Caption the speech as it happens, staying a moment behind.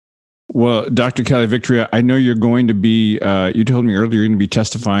Well, Dr. Kelly Victory, I know you're going to be, you told me earlier, you're going to be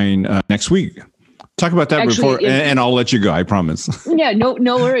testifying next week. Talk about that before, and I'll let you go, I promise. Yeah,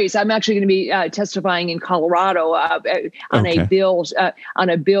 no worries. I'm actually going to be testifying in Colorado on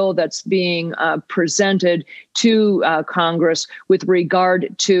a bill that's being presented to Congress with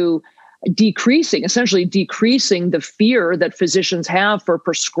regard to essentially decreasing the fear that physicians have for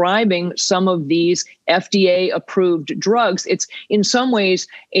prescribing some of these FDA-approved drugs. It's in some ways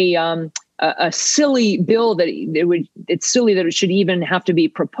a silly bill it's silly that it should even have to be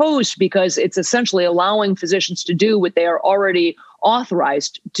proposed, because it's essentially allowing physicians to do what they are already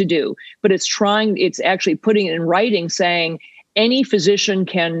authorized to do. But it's actually putting it in writing, saying any physician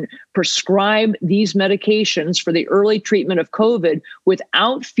can prescribe these medications for the early treatment of COVID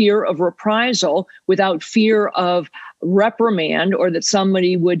without fear of reprisal, without fear of reprimand, or that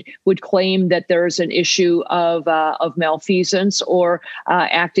somebody would claim that there's an issue of malfeasance or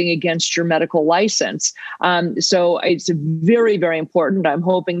acting against your medical license. So it's very, very important. I'm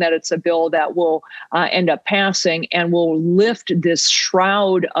hoping that it's a bill that will end up passing and will lift this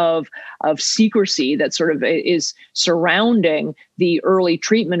shroud of secrecy that sort of is surrounding the early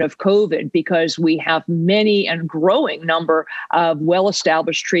treatment of COVID, because we have many and growing number of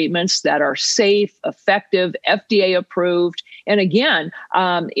well-established treatments that are safe, effective, FDA approved. And again,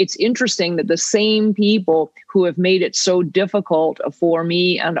 it's interesting that the same people who have made it so difficult for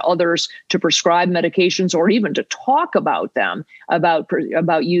me and others to prescribe medications, or even to talk about them, about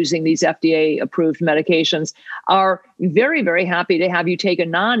using these FDA approved medications, are very, very happy to have you take a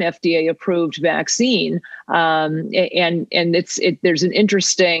non-FDA approved vaccine. And there's an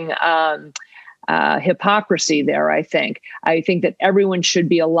interesting hypocrisy there, I think. I think that everyone should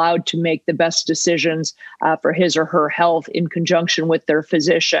be allowed to make the best decisions for his or her health in conjunction with their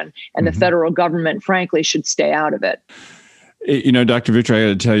physician, and the federal government, frankly, should stay out of it. You know, Dr. Victor, I got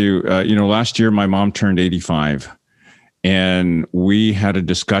to tell you, last year my mom turned 85, and we had a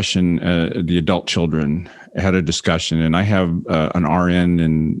discussion, the adult children had a discussion, and I have an RN,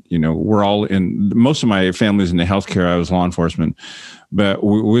 and, we're all most of my family's in the healthcare. I was law enforcement. But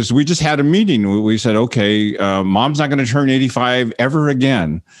we just had a meeting. We said, okay, mom's not going to turn 85 ever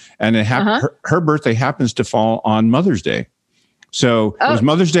again. And her birthday happens to fall on Mother's Day. So it was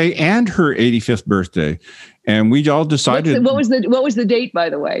Mother's Day and her 85th birthday. And we all decided. What was the date, by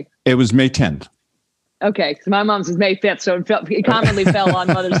the way? It was May 10th. Okay, so my mom's is May 5th, so it commonly fell on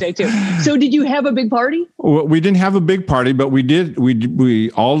Mother's Day too. So did you have a big party? Well, we didn't have a big party, but we did.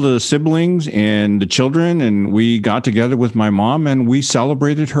 We all the siblings and the children, and we got together with my mom and we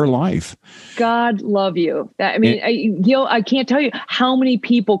celebrated her life. God love you. I can't tell you how many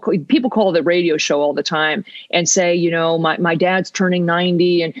people call the radio show all the time and say, my dad's turning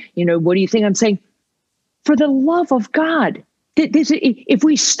 90, and what do you think? I'm saying, for the love of God, if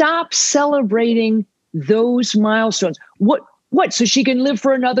we stop celebrating those milestones, what so she can live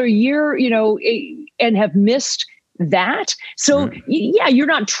for another year, and have missed that. So yeah, you're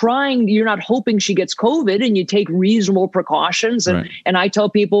not hoping she gets COVID, and you take reasonable precautions. And I tell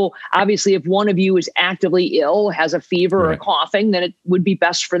people, obviously, if one of you is actively ill, has a fever or coughing, then it would be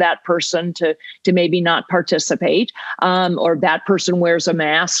best for that person to maybe not participate, or that person wears a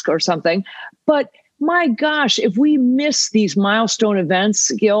mask or something. But my gosh, if we miss these milestone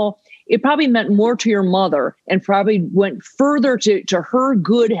events, Gil, it probably meant more to your mother, and probably went further to her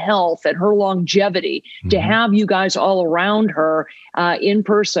good health and her longevity to have you guys all around her in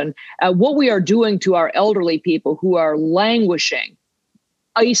person. What we are doing to our elderly people who are languishing,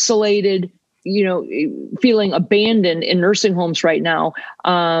 isolated, feeling abandoned in nursing homes right now,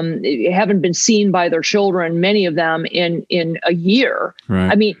 haven't been seen by their children, many of them in a year. Right.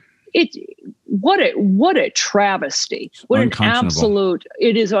 I mean, what a travesty. What an absolute,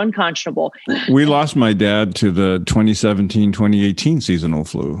 it is unconscionable. We lost my dad to the 2017-2018 seasonal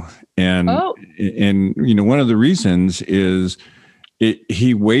flu. And one of the reasons is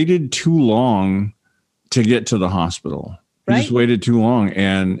he waited too long to get to the hospital. He just waited too long.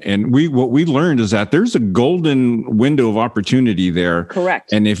 And what we learned is that there's a golden window of opportunity there.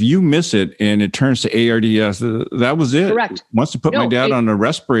 Correct. And if you miss it and it turns to ARDS, that was it. Correct. Once you put my dad on a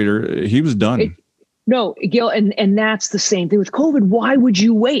respirator, he was done. No, Gil, and that's the same thing with COVID. Why would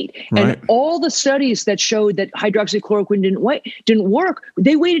you wait? And all the studies that showed that hydroxychloroquine didn't work,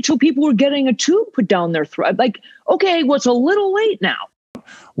 they waited till people were getting a tube put down their throat. Like, okay, well, it's a little late now.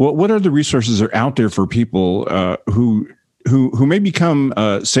 Well, what other resources are out there for people who may become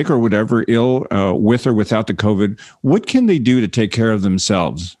sick or whatever, ill with or without the COVID? What can they do to take care of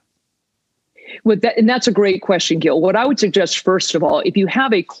themselves? And that's a great question, Gil. What I would suggest, first of all, if you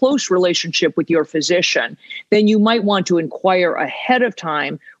have a close relationship with your physician, then you might want to inquire ahead of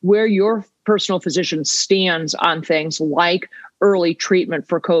time where your personal physician stands on things like early treatment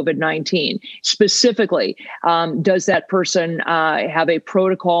for COVID-19. Specifically, does that person have a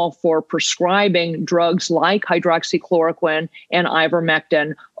protocol for prescribing drugs like hydroxychloroquine and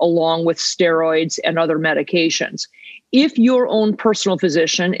ivermectin, along with steroids and other medications? If your own personal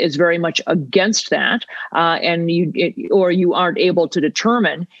physician is very much against that, or you aren't able to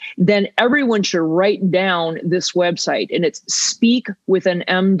determine, then everyone should write down this website, and it's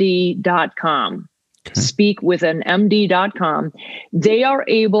speakwithanmd.com. Okay. Speakwithanmd.com. They are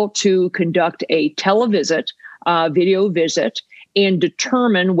able to conduct a televisit, video visit, and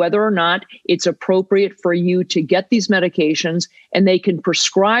determine whether or not it's appropriate for you to get these medications, and they can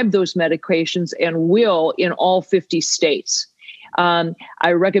prescribe those medications and will in all 50 states.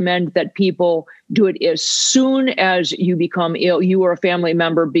 I recommend that people do it as soon as you become ill, you or a family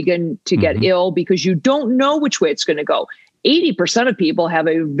member begin to get ill, because you don't know which way it's going to go. 80% of people have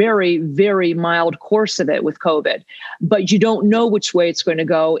a very, very mild course of it with COVID, but you don't know which way it's going to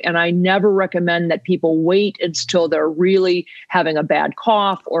go. And I never recommend that people wait until they're really having a bad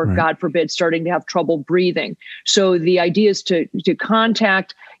cough or, God forbid, starting to have trouble breathing. So the idea is to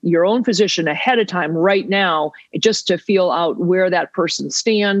contact your own physician ahead of time right now, just to feel out where that person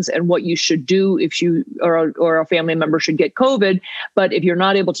stands and what you should do if you or a family member should get COVID. But if you're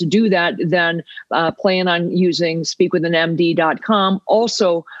not able to do that, then plan on using speakwithanmd.com.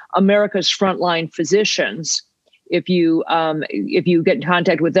 Also, America's Frontline Physicians. If you get in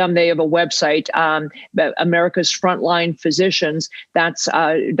contact with them, they have a website, America's Frontline Physicians. That's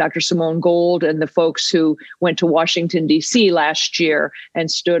Dr. Simone Gold and the folks who went to Washington, D.C. last year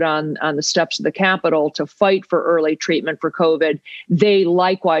and stood on the steps of the Capitol to fight for early treatment for COVID. They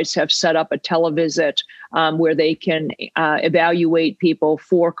likewise have set up a televisit where they can evaluate people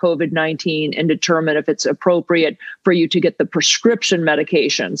for COVID-19 and determine if it's appropriate for you to get the prescription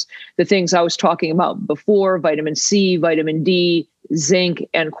medications. The things I was talking about before, vitamin C, vitamin D, zinc,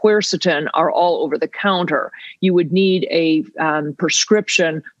 and quercetin, are all over the counter. You would need a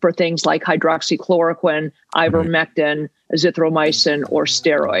prescription for things like hydroxychloroquine, ivermectin, azithromycin, or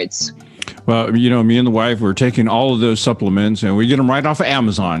steroids. Well, me and the wife, we're taking all of those supplements and we get them right off of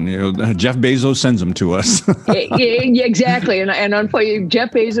Amazon. Jeff Bezos sends them to us. Exactly. And unfortunately,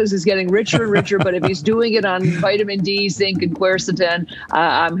 Jeff Bezos is getting richer and richer, but if he's doing it on vitamin D, zinc, and quercetin,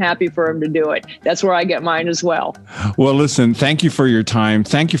 I'm happy for him to do it. That's where I get mine as well. Well, listen, thank you for your time.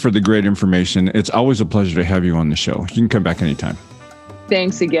 Thank you for the great information. It's always a pleasure to have you on the show. You can come back anytime.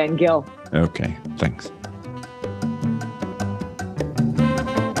 Thanks again, Gil. Okay, thanks.